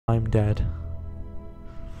I'm dead.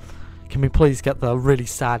 Can we please get the really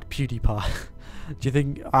sad PewDiePie? Do you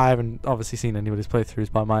think, I haven't obviously seen anybody's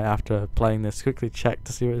playthroughs, but I might after playing this quickly check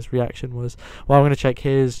to see what his reaction was. Well, I'm going to check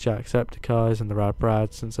his, Jacksepticeye's and the Rad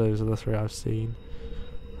Brad, since those are the three I've seen.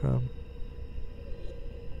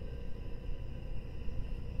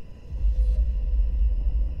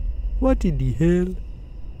 What in the hell?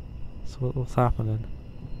 So what's happening?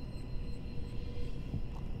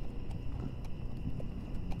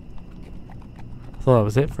 I thought that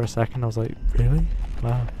was it for a second. I was like, really?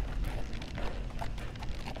 Wow.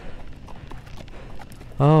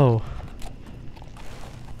 Oh.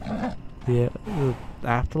 The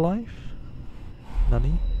afterlife?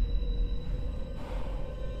 Nani?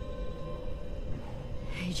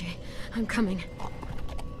 AJ, I'm coming.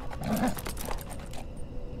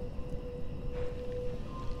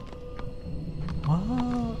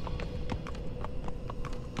 What?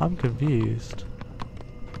 I'm confused.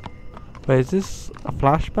 Wait, is this a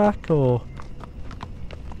flashback or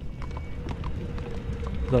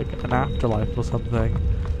like an afterlife or something?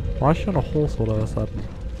 Why is she on a horse all of a sudden?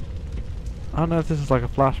 I don't know if this is like a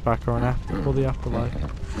flashback or or the afterlife.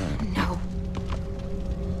 No.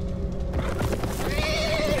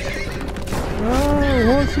 No,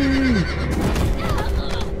 horsey!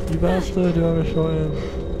 You bastard, whoever shot him.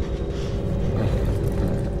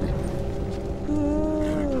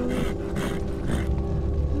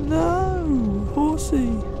 No,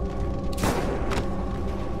 horsey!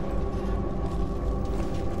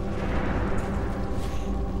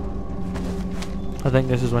 I think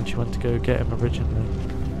this is when she went to go get him originally.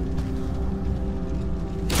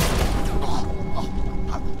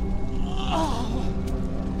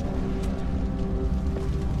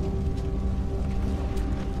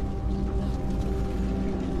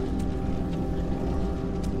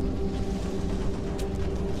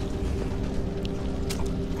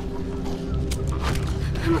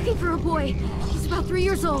 I'm looking for a boy. He's about 3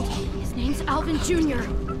 years old. His name's Alvin Jr.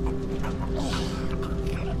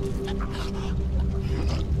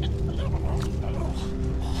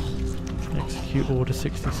 Execute Order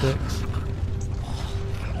 66.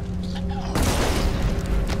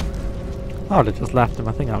 I would have just left him.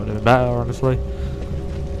 I think that would have been better, honestly.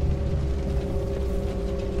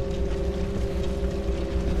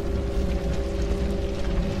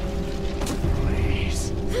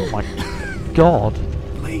 Please. Oh my god.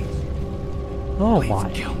 Please. Oh Please my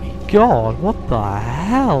kill me. god. What the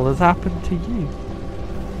hell has happened to you?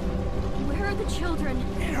 Where are the children?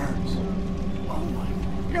 It hurts. Oh my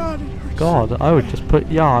god, it hurts. God, I would just put...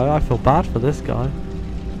 Yeah, I feel bad for this guy.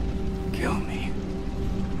 Kill me.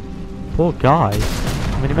 Poor guy.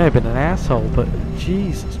 I mean, he may have been an asshole, but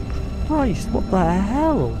Jesus Christ, what the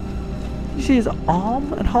hell? You see his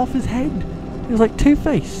arm and half his head? He was like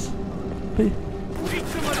Two-Face. But... Eat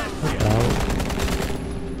some of that. What the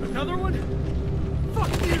hell? Another one?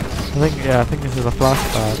 Fuck you. I think this is a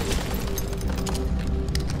flashback.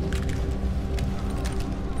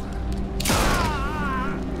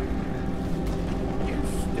 You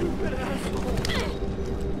stupid asshole.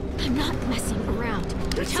 I'm not messing around.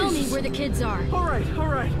 Tell me where the kids are. All right.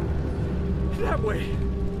 That way.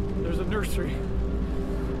 There's a nursery.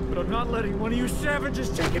 But I'm not letting one of you savages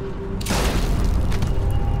take it.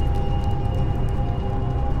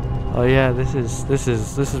 Oh yeah, this is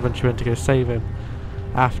when she went to go save him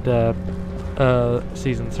after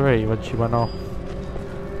season 3 when she went off.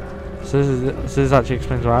 So this actually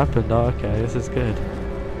explains what happened. Oh, okay, this is good.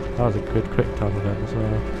 That was a good quick time event as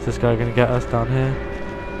well. Is this guy gonna get us down here?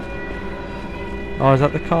 Oh, is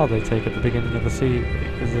that the car they take at the beginning of the season?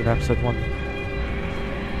 Is it in episode 1?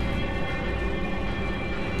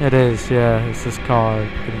 It is, yeah. It's this car at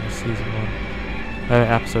the beginning of season 1.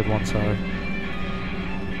 Episode 1, sorry.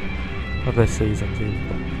 Of this season, too.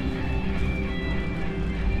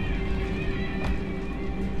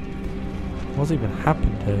 What's even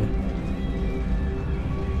happened here?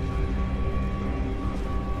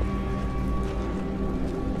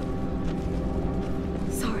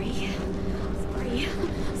 Sorry.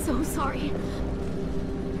 So sorry.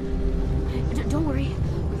 Don't worry.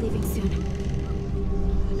 We're leaving soon.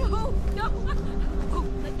 No! Oh,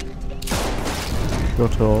 let me take it. Go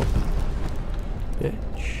talk.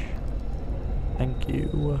 Bitch. Thank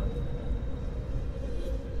you.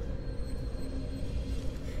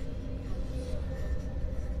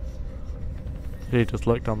 He just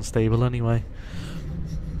looked unstable anyway.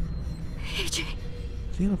 AJ.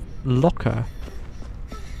 Is he in a locker?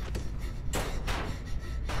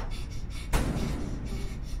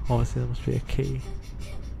 Obviously there must be a key.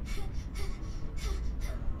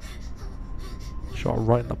 Shot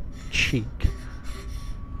right in the cheek.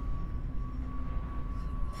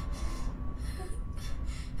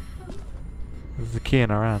 There's the key in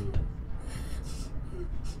her hand.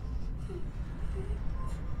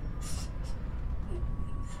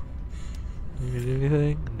 You gonna do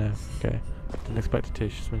anything? No. Okay. Didn't expect it to.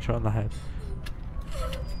 She's been shot in the head.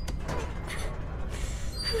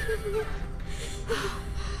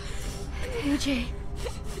 AJ.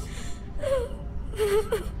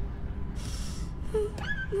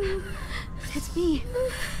 It's me,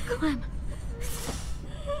 Clem.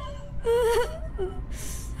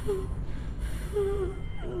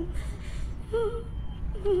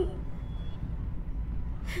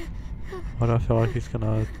 Why do I feel like he's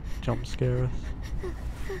gonna jump scare us?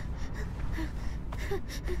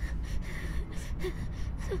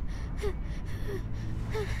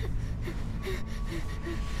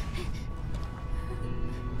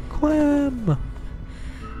 Clem!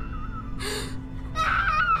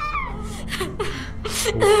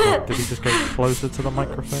 Oh, did he just go closer to the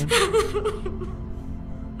microphone?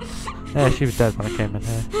 Yeah, she was dead when I came in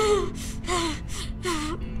here.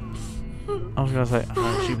 I was gonna say,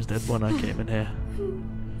 oh, she was dead when I came in here.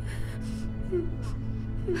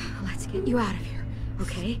 Let's get you out of here,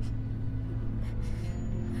 okay?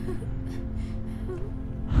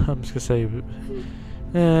 I'm just gonna say,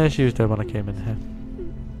 yeah, she was dead when I came in here.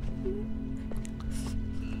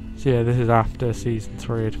 So yeah, this is after season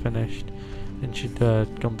 3 had finished, and she'd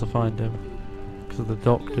come to find him because the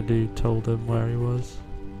doctor dude told him where he was.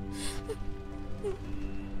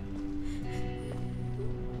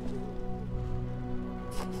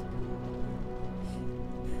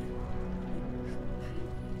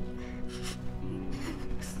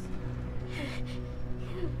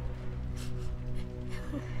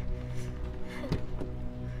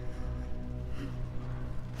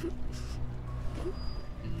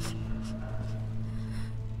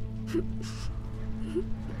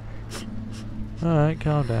 Alright,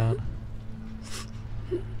 calm down.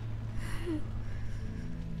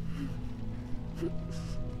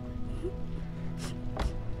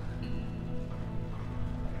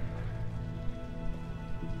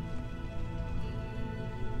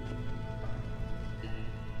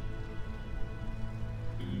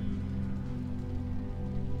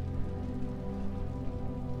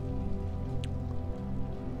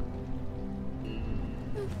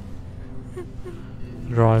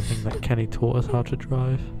 Driving that Kenny taught us how to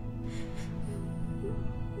drive.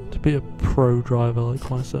 To be a pro driver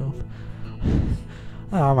like myself.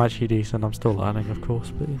 I'm actually decent, I'm still learning of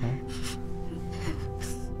course, but you know.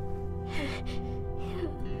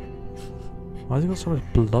 Why has he got so much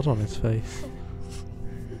blood on his face?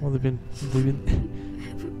 Well, they've been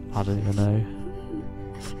I don't even know.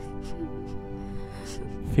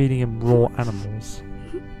 Feeding him raw animals.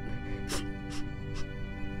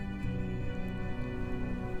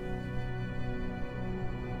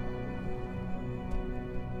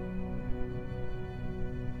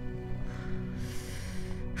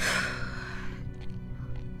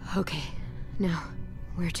 Okay, now,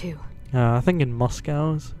 where to? I think in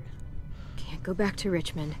Moscow's. Can't go back to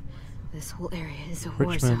Richmond. This whole area is a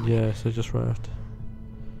war zone. Richmond, yeah, so just right after.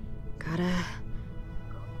 Gotta...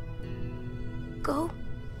 go?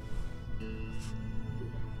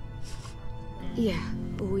 Yeah,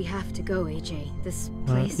 we have to go, AJ. This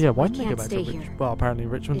place, yeah, why we didn't they go can't back stay to Richmond? here. Well, apparently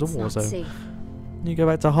Richmond's It's a war not zone. safe. You go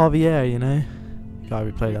back to Javier, you know? The guy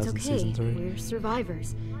we played It's as in okay, season 3. we're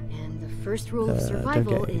survivors. And the first rule of Don't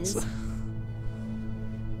survival get is... AIDS.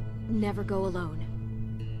 never go alone.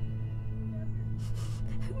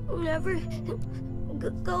 Never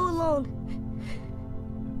go alone.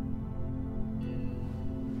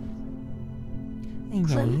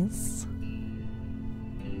 Anyways.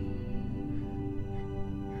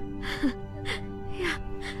 Yeah,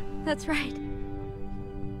 that's right.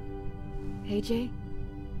 AJ?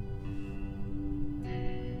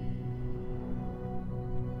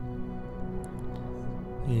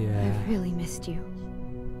 Yeah. I've really missed you.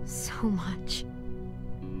 So much.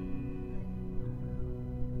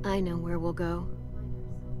 I know where we'll go.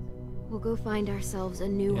 We'll go find ourselves a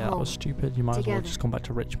new Yeah, home. that was stupid. You might as well together. just gone back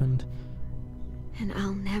to Richmond. And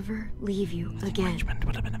I'll never leave you I think again. Richmond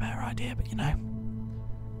would have been a better idea, but you know.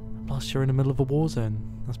 Plus, you're in the middle of a war zone.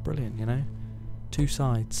 That's brilliant, you know? Two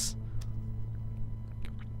sides.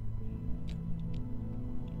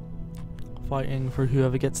 Fighting for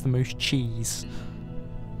whoever gets the most cheese.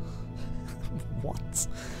 What?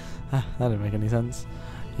 That didn't make any sense.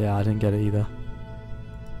 Yeah, I didn't get it either.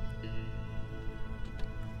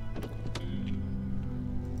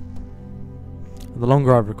 The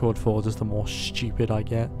longer I record for, just the more stupid I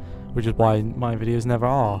get, which is why my videos never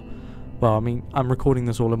are. Well, I mean, I'm recording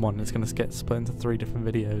this all in one, it's going to get split into 3 different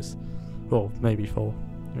videos. Well, maybe 4.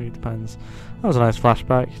 It really depends. That was a nice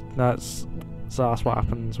flashback. That's So that's what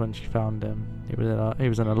happens when she found him. He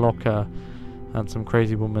was in a locker, and some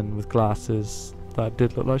crazy woman with glasses that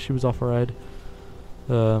did look like she was off her head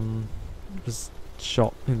was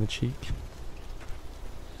shot in the cheek.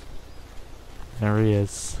 There he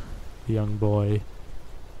is, the young boy.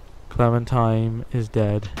 Clementine is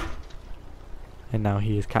dead, and now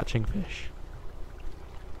he is catching fish.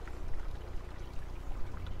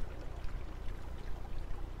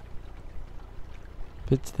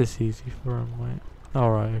 If it's this easy for him, wait.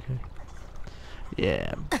 Alright, okay.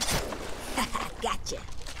 Yeah. Gotcha.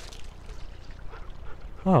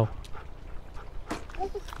 Oh.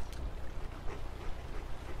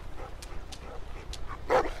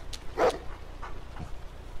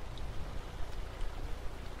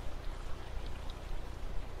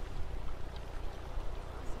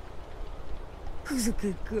 Who's a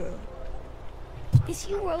good girl? It's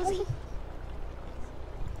you, Rosie.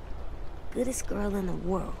 Goodest girl in the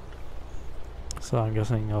world. So I'm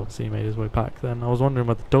guessing obviously he made his way back then. I was wondering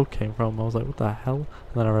where the dog came from. I was like, what the hell?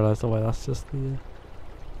 And then I realised, oh wait, that's just the...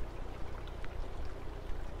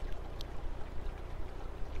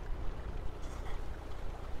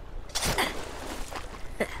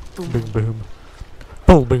 Boom. Boom boom.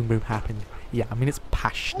 Boom boom boom happened. Yeah, I mean it's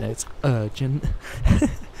passionate, it's urgent.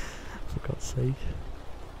 For God's sake.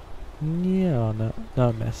 Yeah, no,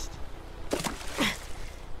 I missed.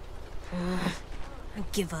 I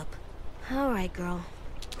give up. Alright, girl.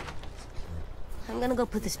 I'm gonna go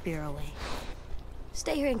put the spear away.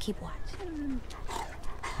 Stay here and keep watch.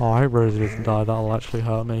 Oh, I hope Rosie doesn't die, that'll actually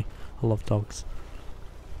hurt me. I love dogs.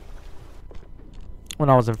 When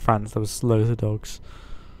I was in France, there was loads of dogs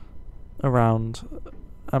around.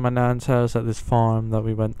 At my nan's house, at this farm that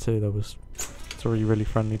we went to, there was 3 really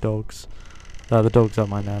friendly dogs. The dogs at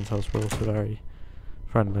my nan's house were also very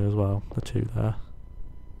friendly as well, the 2 there.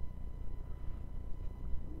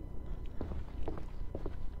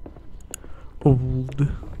 Old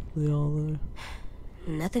they are though.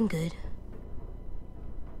 Nothing good.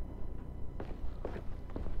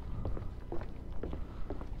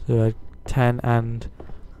 So 10 and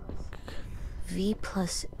V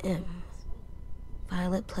plus M.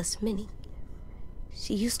 Violet plus Minnie.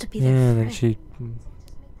 She used to be yeah, their and friend. then she.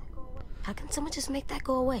 How can someone just make that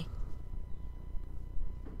go away?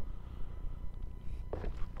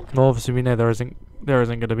 Well, obviously we know there isn't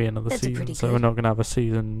going to be another That's season, pretty so good. we're not going to have a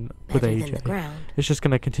season with Better than the AJ. ground. It's just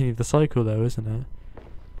going to continue the cycle, though, isn't it?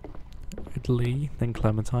 With Lee, then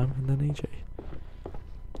Clementine, and then AJ.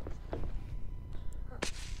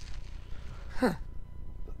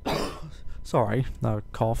 Sorry, no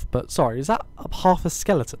cough, but sorry, is that half a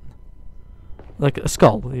skeleton? Like a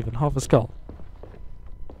skull, even half a skull?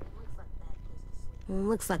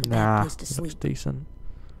 Looks like a Nah, bad place to looks sleep. decent.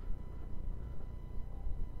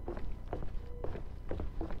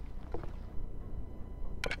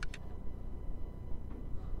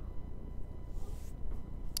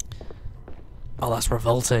 Oh, that's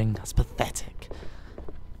revolting. That's pathetic.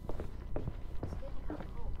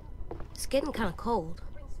 It's getting kind of cold.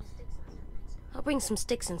 I'll bring some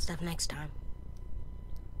sticks and stuff next time.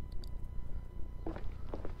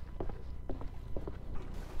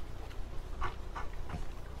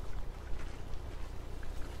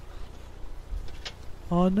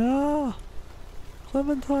 Oh no!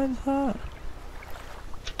 Clementine's hat.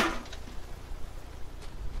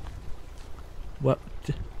 What?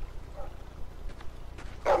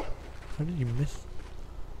 How did you miss?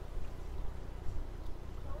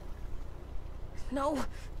 No!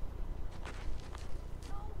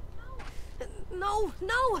 No!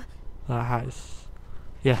 No! That hat is...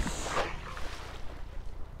 Yes.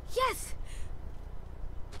 Yes!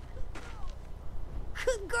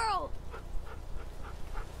 Good girl!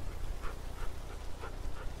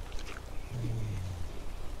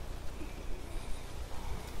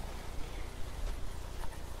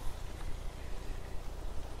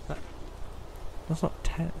 That's not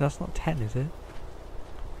 10. That's not 10, is it?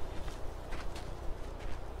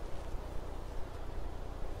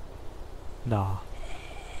 Nah.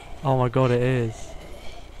 Oh my god, it is.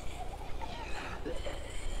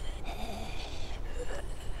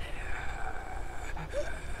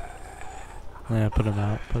 Yeah, put him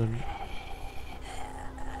out. Put him.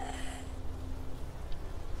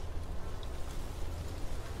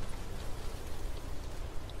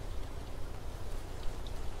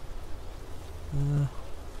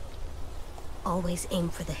 Always aim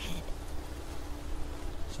for the head.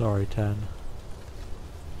 Sorry, 10.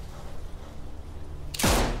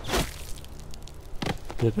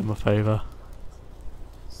 Did him a favour.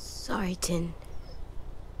 Sorry, Tin.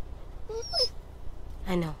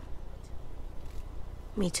 I know.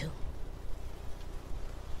 Me too.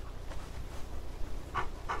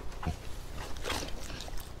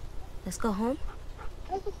 Let's go home.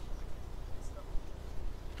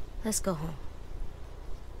 Let's go home.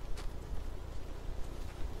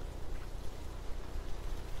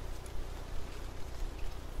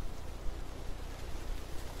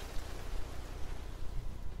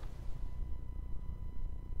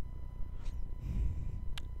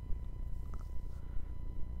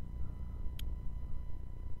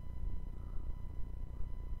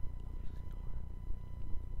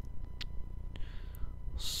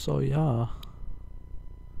 So yeah,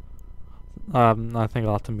 I think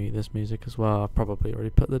I'll have to mute this music as well. I've probably already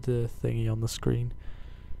put the thingy on the screen.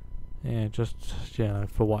 Yeah, just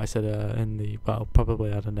for what I said in the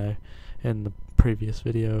probably, I don't know, in the previous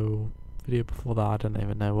video before that. I don't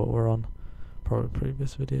even know what we're on. Probably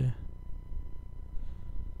previous video.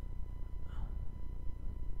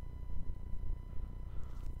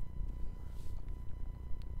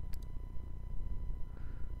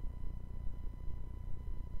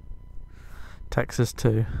 Texas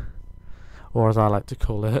 2, or as I like to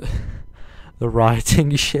call it, the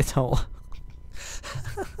rioting shithole.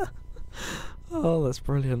 Oh, that's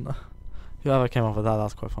brilliant. Whoever came up with that,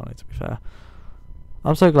 that's quite funny, to be fair.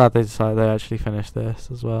 I'm so glad they decided they actually finished this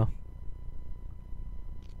as well.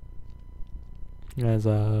 There's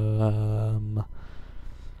that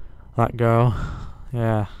girl.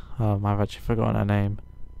 Yeah, I've actually forgotten her name.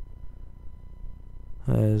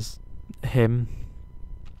 There's him.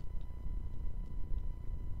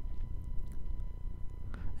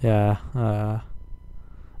 Yeah,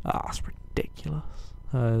 that's ridiculous.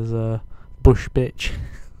 There's a bush bitch.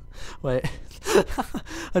 Wait,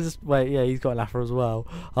 yeah, he's got an afro as well.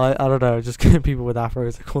 I don't know, just people with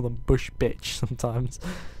afros, I call them bush bitch sometimes.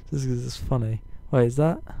 Just because it's funny. Wait, is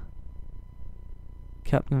that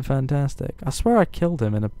Captain Fantastic? I swear I killed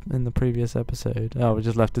him in the previous episode. Oh, we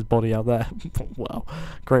just left his body out there. Well,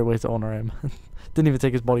 great way to honour him. Didn't even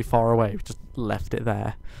take his body far away, we just left it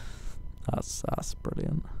there. That's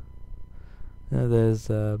brilliant. There's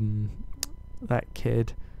that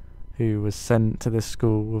kid who was sent to this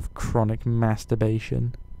school with chronic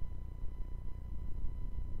masturbation.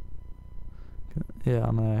 Yeah,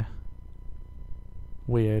 I know.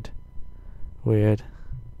 Weird. Weird.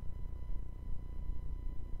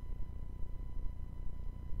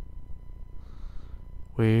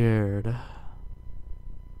 Weird.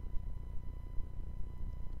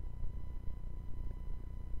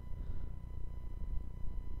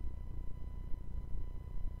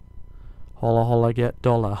 Holla holla get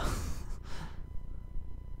dollar.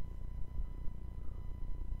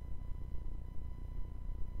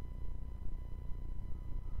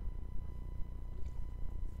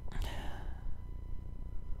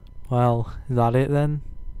 Well, is that it then?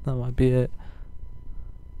 That might be it.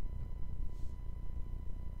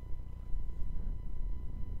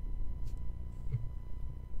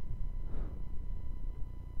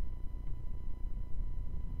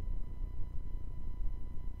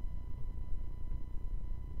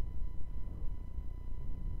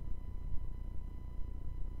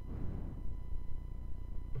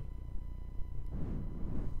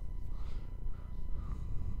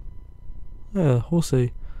 Yeah,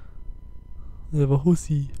 horsey. They have a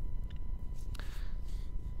horsey.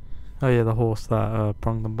 Oh yeah, the horse that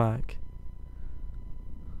brung them back.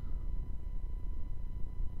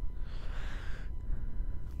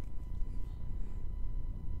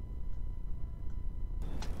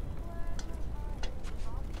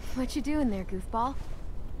 What you doing there, goofball?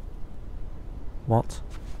 What?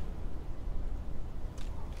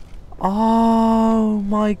 Oh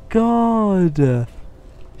my god!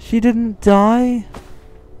 She didn't die?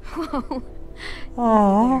 Whoa.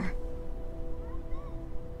 Aww.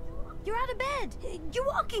 You're out of bed. You're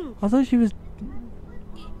walking. I thought she was...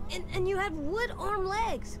 And you have wood arm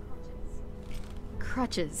legs.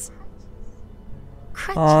 Crutches.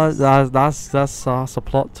 Crutches. That's a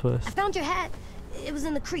plot I twist. found your hat. It was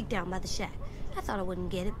in the creek down by the shack. I thought I wouldn't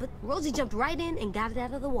get it, but Rosie jumped right in and got it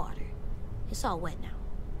out of the water. It's all wet now.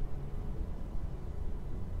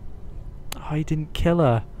 Oh, he didn't kill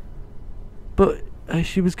her. But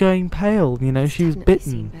she was going pale, you know, she was Definitely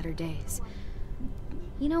bitten. seen better days.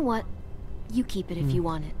 You know what? You keep it if you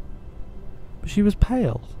want it. But she was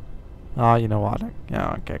pale. Ah, you know what?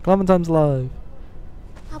 Yeah, okay. Clementine's alive.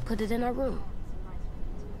 I'll put it in our room.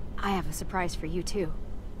 I have a surprise for you too.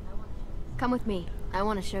 Come with me. I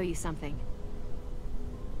want to show you something.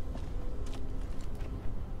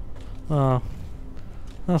 Oh,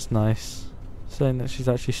 that's nice. Saying that she's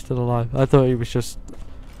actually still alive. I thought he was just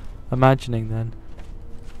imagining then.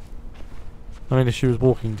 I mean, if she was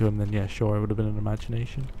walking to him, then yeah, sure, it would have been an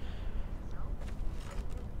imagination.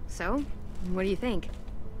 So, what do you think?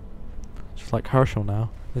 Just like Herschel now.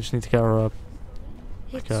 They just need to get her a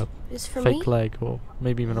It's for fake me? leg, or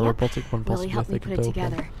maybe even a Yep. robotic one, Really possibly if helped they me could put it build one.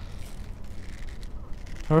 together.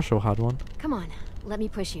 Herschel had one. Come on, let me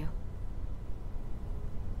push you.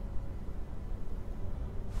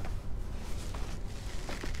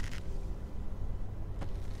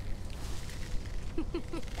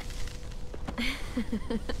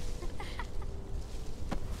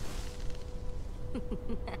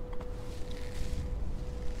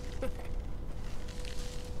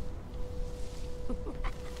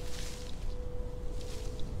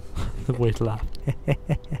 The weird laugh.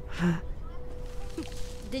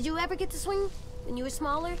 Did you ever get to swing when you were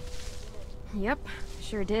smaller? Yep,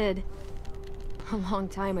 sure did. A long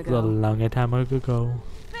time A ago. long time ago.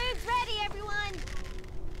 Food's ready, everyone!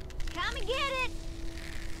 Come and get it!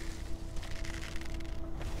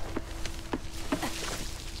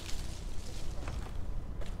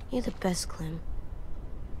 You're the best, Clem.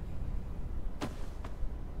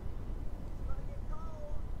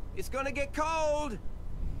 It's gonna get cold!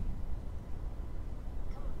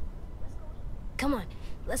 Come on,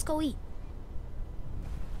 let's go eat.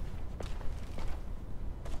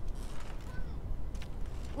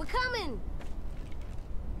 We're coming!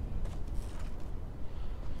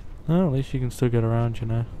 Oh, at least you can still get around, you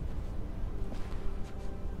know.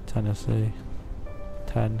 Tennessee.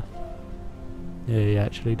 10. Yeah, he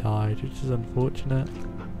actually died, which is unfortunate.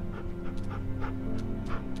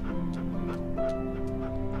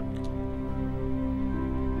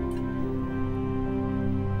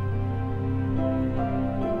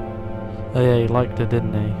 Oh yeah, he liked her,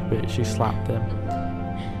 didn't he? But she slapped him.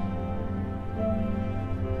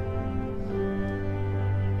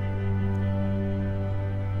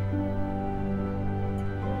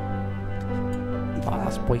 Oh,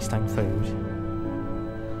 that's wasting food.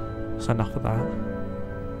 So enough of that.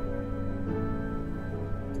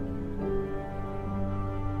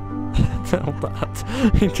 Tell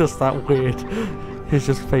that. He's just that weird. His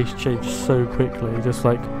just face changed so quickly. Just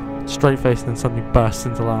like straight face and then suddenly bursts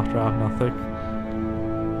into laughter out of nothing.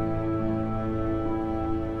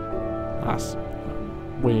 That's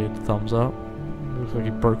weird. Thumbs up. Looks like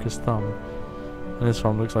he broke his thumb. And this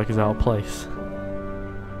one looks like he's out of place.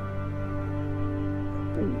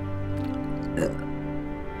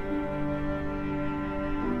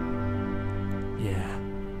 Yeah.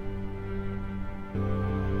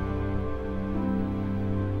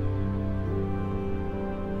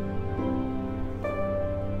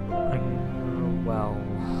 Well.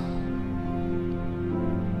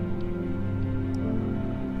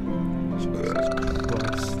 Jesus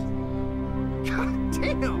Christ. God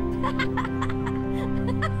damn!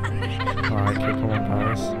 Alright, okay, come on,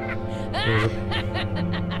 Paris. Here's a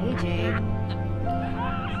AJ.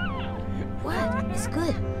 What? It's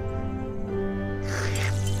good.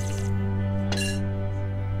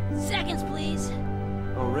 Seconds, please.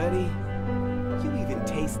 Already? You even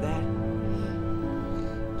taste that?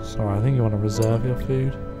 Sorry, I think you want to reserve your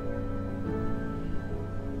food.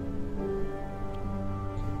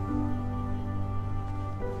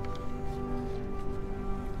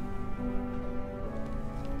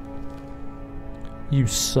 You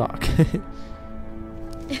suck.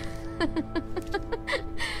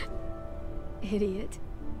 Idiot.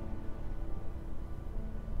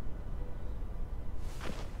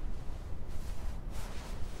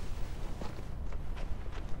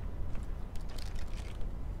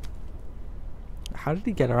 How did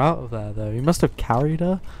he get her out of there, though? He must have carried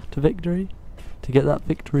her to victory to get that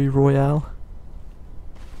victory royale.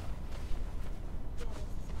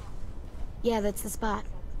 Yeah, that's the spot.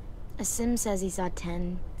 A sim says he saw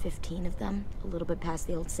 10, 15 of them, a little bit past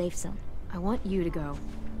the old safe zone. I want you to go.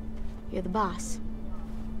 You're the boss.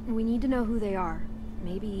 We need to know who they are.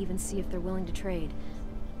 Maybe even see if they're willing to trade.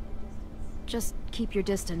 Just keep your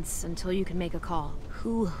distance until you can make a call.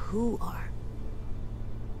 Who are?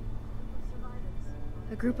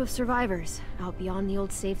 A group of survivors out beyond the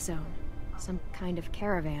old safe zone. Some kind of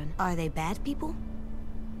caravan. Are they bad people?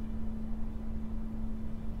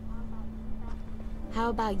 How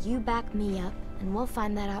about you back me up, and we'll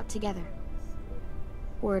find that out together.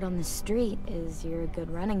 Word on the street is you're a good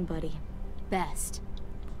running buddy. Best.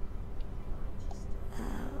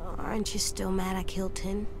 Aren't you still mad I killed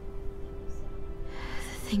Tin?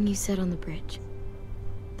 The thing you said on the bridge.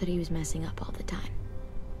 That he was messing up all the time.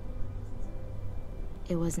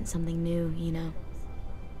 It wasn't something new, you know.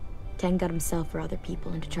 Ten got himself or other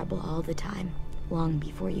people into trouble all the time, long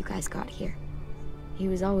before you guys got here. He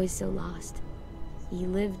was always so lost. He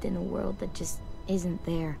lived in a world that just isn't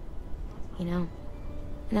there, you know?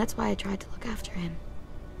 And that's why I tried to look after him.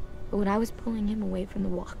 But when I was pulling him away from the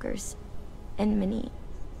walkers and Minnie,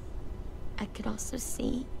 I could also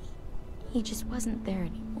see he just wasn't there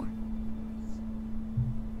anymore.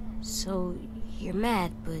 So, you're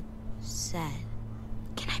mad, but sad.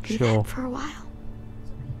 Can I be Sure. that for a while?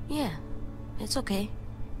 Yeah, it's okay.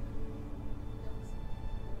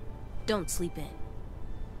 Don't sleep in.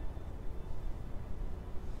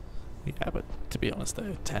 Yeah, but to be honest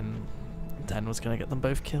though, 10 was gonna get them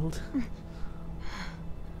both killed.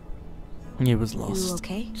 He was You lost.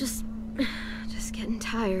 okay? Just getting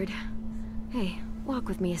tired. Hey, walk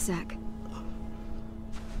with me a sec.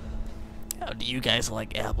 How do you guys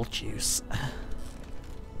like apple juice?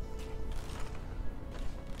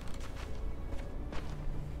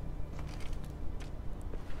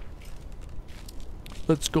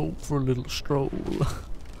 Let's go for a little stroll.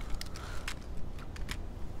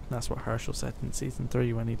 That's what Herschel said in season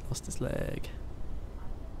 3 when he lost his leg.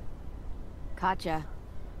 Gotcha.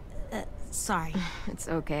 Sorry. It's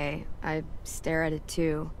okay. I stare at it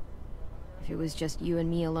too. If it was just you and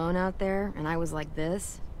me alone out there, and I was like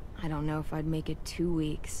this, I don't know if I'd make it 2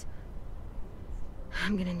 weeks.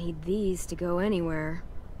 I'm gonna need these to go anywhere.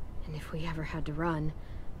 And if we ever had to run,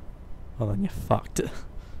 Well then you're fucked.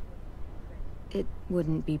 it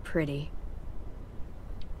wouldn't be pretty.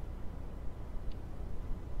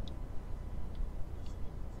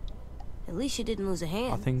 At least you didn't lose a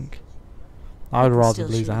hand. I think I'd can rather still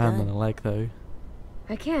lose shoot a a hand gun. than a leg though.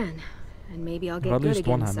 I can. And maybe I'll If get I good lose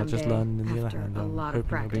again one hand, I someday, just learn in the other after hand. a I'm lot of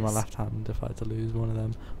hoping it'll be my practice. left hand if I had to lose one of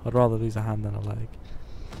them. I'd rather lose a hand than a leg.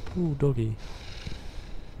 Ooh, doggy.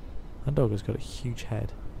 That dog has got a huge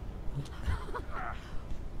head.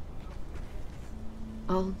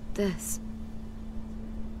 All this.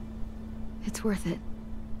 It's worth it.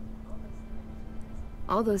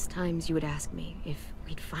 All those times you would ask me if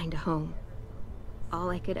we'd find a home. All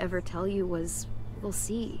I could ever tell you was, we'll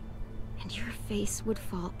see. And your face would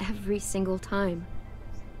fall every single time.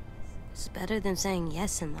 It's better than saying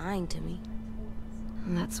yes and lying to me.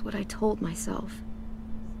 And that's what I told myself.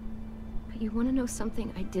 But you want to know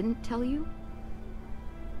something I didn't tell you?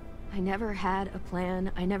 I never had a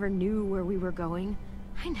plan. I never knew where we were going.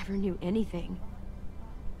 I never knew anything.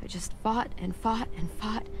 I just fought and fought and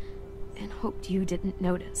fought and hoped you didn't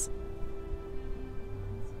notice.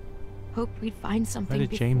 Hoped we'd find something Where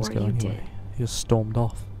did before James go you anyway? did. He just stormed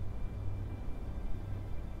off.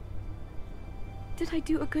 Did I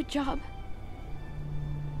do a good job?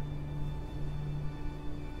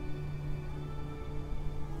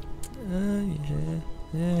 Yeah.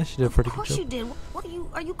 Yeah, she did a pretty Of good course job. you did. What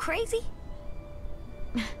are you crazy?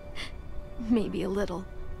 Maybe a little.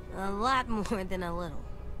 A lot more than a little.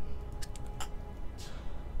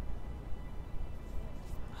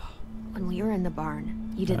 When we were in the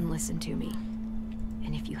barn, you didn't listen to me.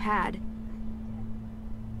 And if you had,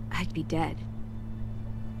 I'd be dead.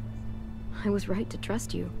 I was right to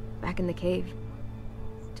trust you, back in the cave.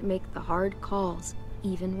 To make the hard calls,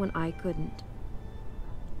 even when I couldn't.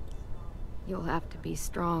 You'll have to be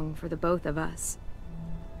strong for the both of us.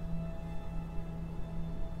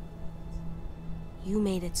 You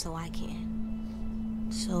made it so I can.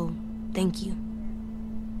 So, thank you.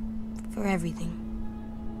 For everything.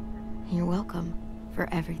 You're welcome for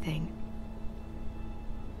everything.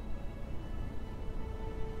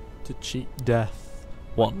 To cheat death,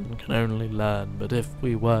 one can only learn, but if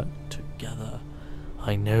we work together,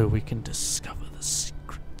 I know we can discover the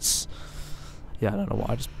secrets. Yeah, I don't know why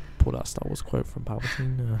I just pulled out a Star Wars quote from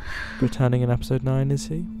Palpatine. Returning in episode 9, is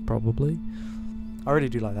he? Probably. I really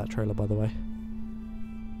do like that trailer, by the way.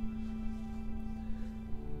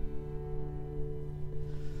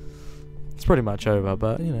 It's pretty much over,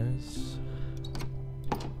 but you know, it's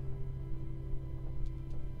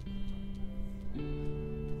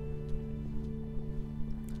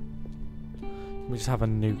we just have a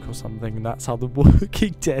nuke or something, and that's how The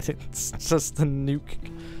Walking Dead. It's just a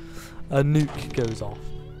nuke. A nuke goes off.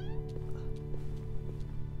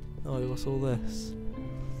 Oh, what's all this?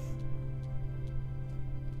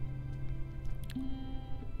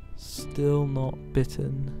 Still not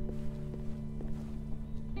bitten.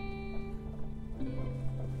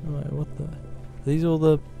 Alright, what the? Are these all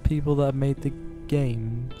the people that have made the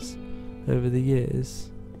games over the years?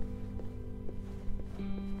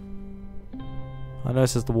 I know it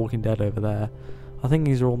says The Walking Dead over there. I think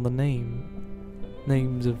these are all the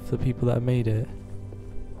names of the people that have made it.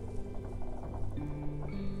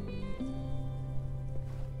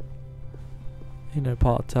 You know,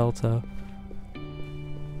 part of TellTale.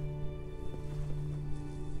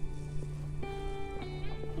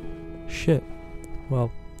 Shit.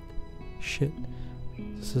 Well, shit.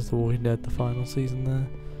 This is The Walking Dead, the final season there.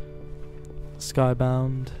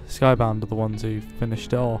 Skybound. Skybound are the ones who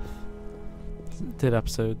finished it off. did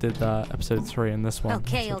episode 3 in this one.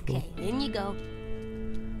 Okay, okay, in you go.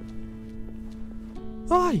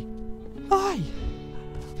 Aye! Aye!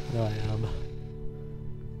 There I am.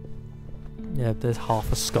 Yeah, there's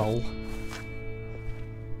half a skull.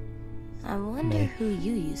 I wonder who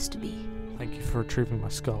you used to be. Thank you for retrieving my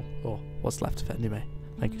skull. Or what's left of it anyway.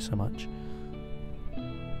 Thank you so much.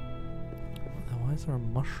 Now, why is there a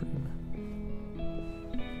mushroom?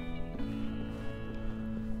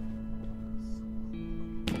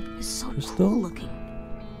 It's so Crystal? cool looking.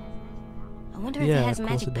 I wonder if it has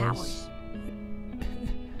magic does. powers.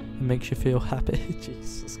 It makes you feel happy.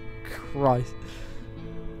 Jesus Christ.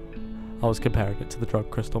 I was comparing it to the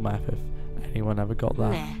drug crystal meth, if anyone ever got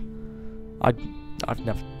that. Nah. I've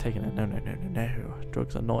never taken it. No.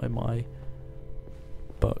 Drugs are not in my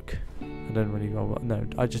book. I don't really go. No,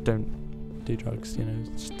 I just don't do drugs. You know,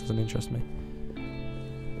 it just doesn't interest me.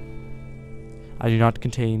 I do not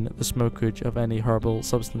contain the smokeage of any herbal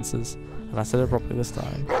substances, and I said it properly this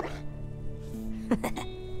time.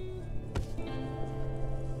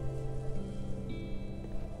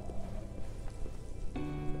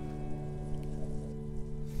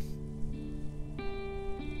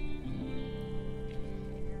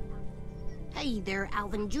 Hey there,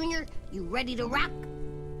 Alvin Jr. You ready to rock?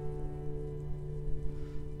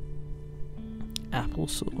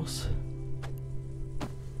 Applesauce.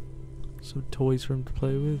 Some toys for him to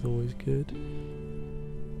play with, always good.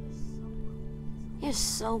 You're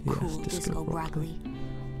so Yes, cool, Disco Broccoli.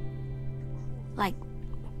 Like,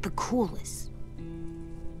 the coolest.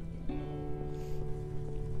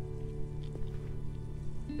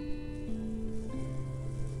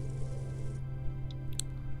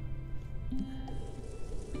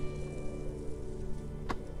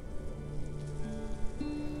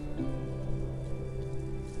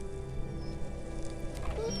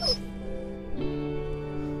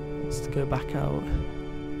 Let's go back out.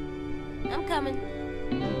 I'm coming.